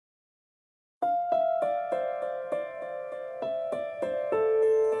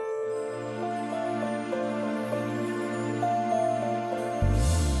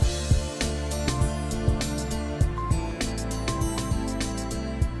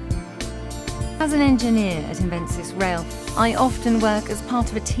As an engineer at Invensys Rail, I often work as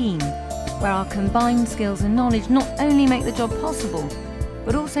part of a team where our combined skills and knowledge not only make the job possible,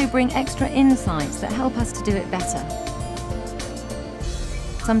 but also bring extra insights that help us to do it better.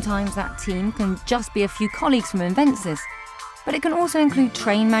 Sometimes that team can just be a few colleagues from Invensys, but it can also include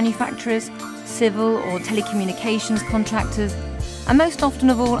train manufacturers, civil or telecommunications contractors, and most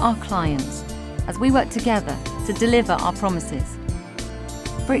often of all, our clients, as we work together to deliver our promises.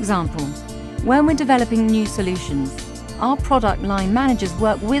 For example, when we're developing new solutions, our product line managers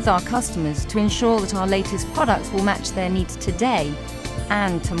work with our customers to ensure that our latest products will match their needs today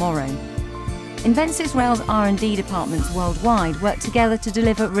and tomorrow. Invensys Rail's R&D departments worldwide work together to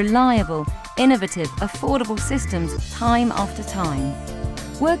deliver reliable, innovative, affordable systems time after time.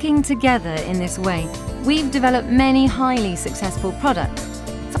 Working together in this way, we've developed many highly successful products,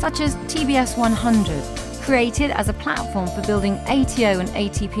 such as TBS 100, created as a platform for building ATO and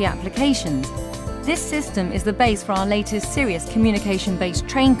ATP applications. This system is the base for our latest serious communication-based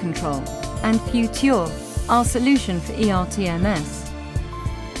train control, and Future, our solution for ERTMS.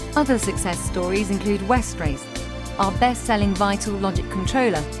 Other success stories include Westrace, our best-selling vital logic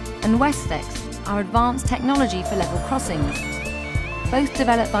controller, and Westex, our advanced technology for level crossings, both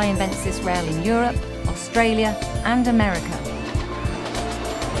developed by Invensys Rail in Europe, Australia, and America.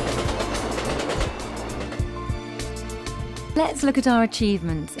 Let's look at our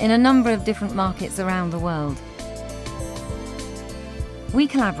achievements in a number of different markets around the world. We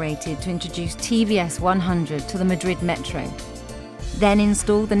collaborated to introduce TBS 100 to the Madrid Metro, then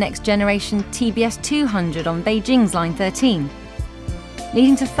installed the next generation TBS 200 on Beijing's Line 13,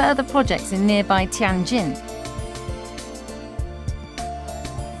 leading to further projects in nearby Tianjin.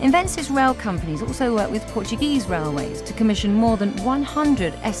 Invensys Rail companies also work with Portuguese railways to commission more than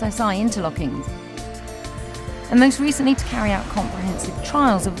 100 SSI interlockings, and most recently to carry out comprehensive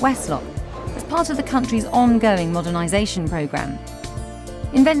trials of Westlock as part of the country's ongoing modernisation programme.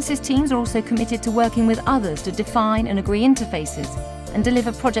 Invensys teams are also committed to working with others to define and agree interfaces and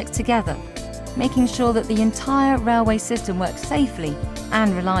deliver projects together, making sure that the entire railway system works safely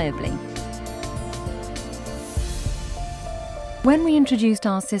and reliably. When we introduced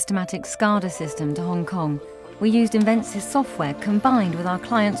our systematic SCADA system to Hong Kong, we used Invensys software combined with our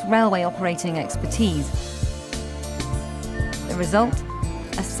clients' railway operating expertise. The result?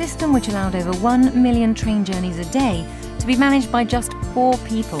 A system which allowed over 1 million train journeys a day to be managed by just 4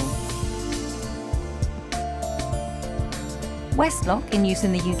 people. Westlock, in use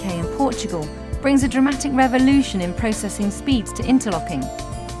in the UK and Portugal, brings a dramatic revolution in processing speeds to interlocking.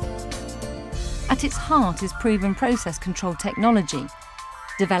 At its heart is proven process control technology.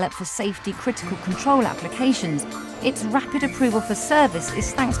 Developed for safety-critical control applications, its rapid approval for service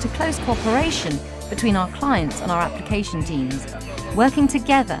is thanks to close cooperation between our clients and our application teams, working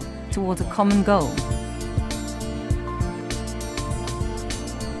together towards a common goal.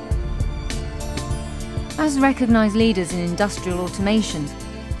 As recognised leaders in industrial automation,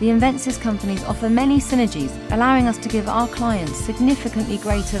 the Invensys companies offer many synergies, allowing us to give our clients significantly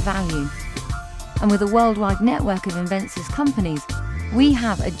greater value. And with a worldwide network of Invensys companies, we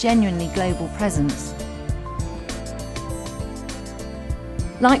have a genuinely global presence.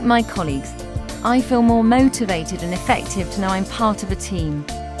 Like my colleagues, I feel more motivated and effective to know I'm part of a team.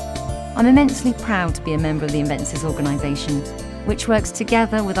 I'm immensely proud to be a member of the Invensys organisation, which works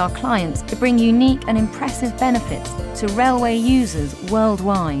together with our clients to bring unique and impressive benefits to railway users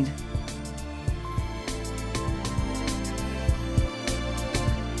worldwide.